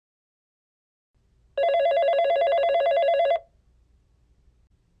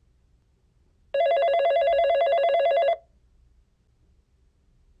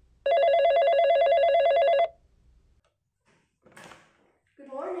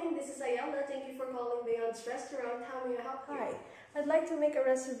this is Ayela. Thank you for calling Beyond's Restaurant. How may I help you? Hi, I'd like to make a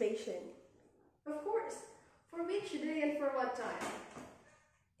reservation. Of course. For which day and for what time?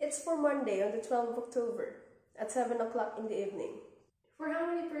 It's for Monday on the 12th of October at 7 o'clock in the evening. For how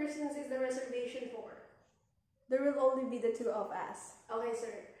many persons is the reservation for? There will only be the two of us. Okay,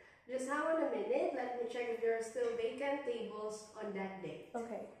 sir. Just hang on a minute. Let me check if there are still vacant tables on that date.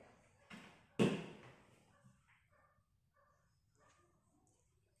 Okay.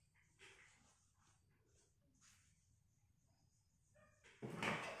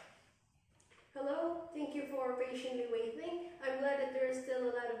 Hello, thank you for patiently waiting. I'm glad that there are still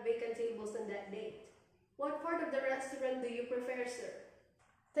a lot of vacant tables on that date. What part of the restaurant do you prefer, sir?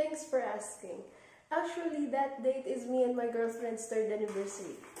 Thanks for asking. Actually, that date is me and my girlfriend's 3rd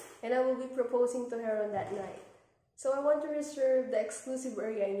anniversary, and I will be proposing to her on that night. So I want to reserve the exclusive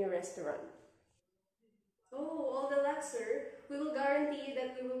area in your restaurant. Oh, all the luck, sir. We will guarantee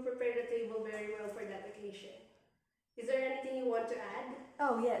that we will prepare the table very well for that occasion. Is there anything you want to add?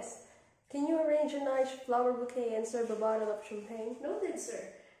 Oh, yes. Can you arrange a nice flower bouquet and serve a bottle of champagne? Noted,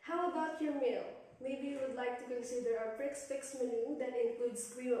 sir. How about your meal? Maybe you would like to consider our Fix menu that includes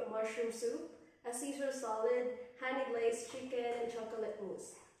cream of mushroom soup, a Caesar salad, honey glazed chicken, and chocolate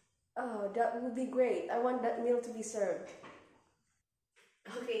mousse. Oh, that would be great. I want that meal to be served.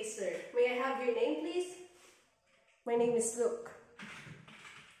 Okay, sir. May I have your name, please? My name is Luke.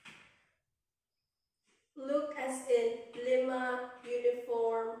 Luke as in Lima,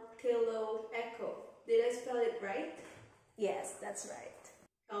 Uniform, Kilo, Echo. Did I spell it right? Yes, that's right.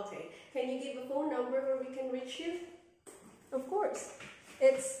 Okay. Can you give a phone number where we can reach you? Of course.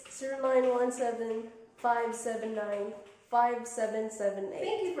 It's 0917-579-5778.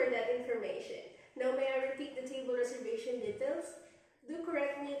 Thank you for that information. Now may I repeat the table reservation details? Do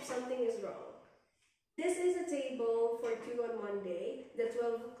correct me if something is wrong. This is a table for 2 on Monday, the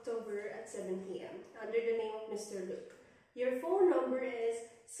 12th of October at 7 p.m. under the name of Mr. Luke. Your phone number is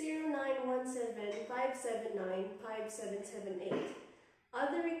 0917-579-5778.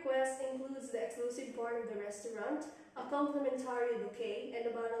 Other requests includes the exclusive part of the restaurant, a complimentary bouquet, and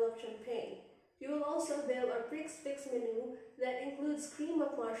a bottle of champagne. You will also bill our Fix menu that includes cream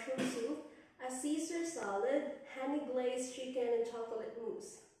of mushroom soup, a Caesar salad, honey glazed chicken, and chocolate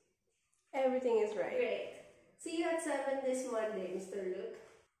mousse. Everything is right. Great. See you at 7 this Monday, Mr. Luke.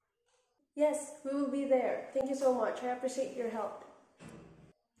 Yes, we will be there. Thank you so much. I appreciate your help.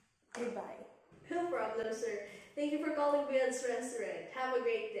 Goodbye. No problem, sir. Thank you for calling Beyond's Restaurant. Have a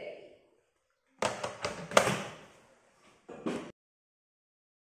great day.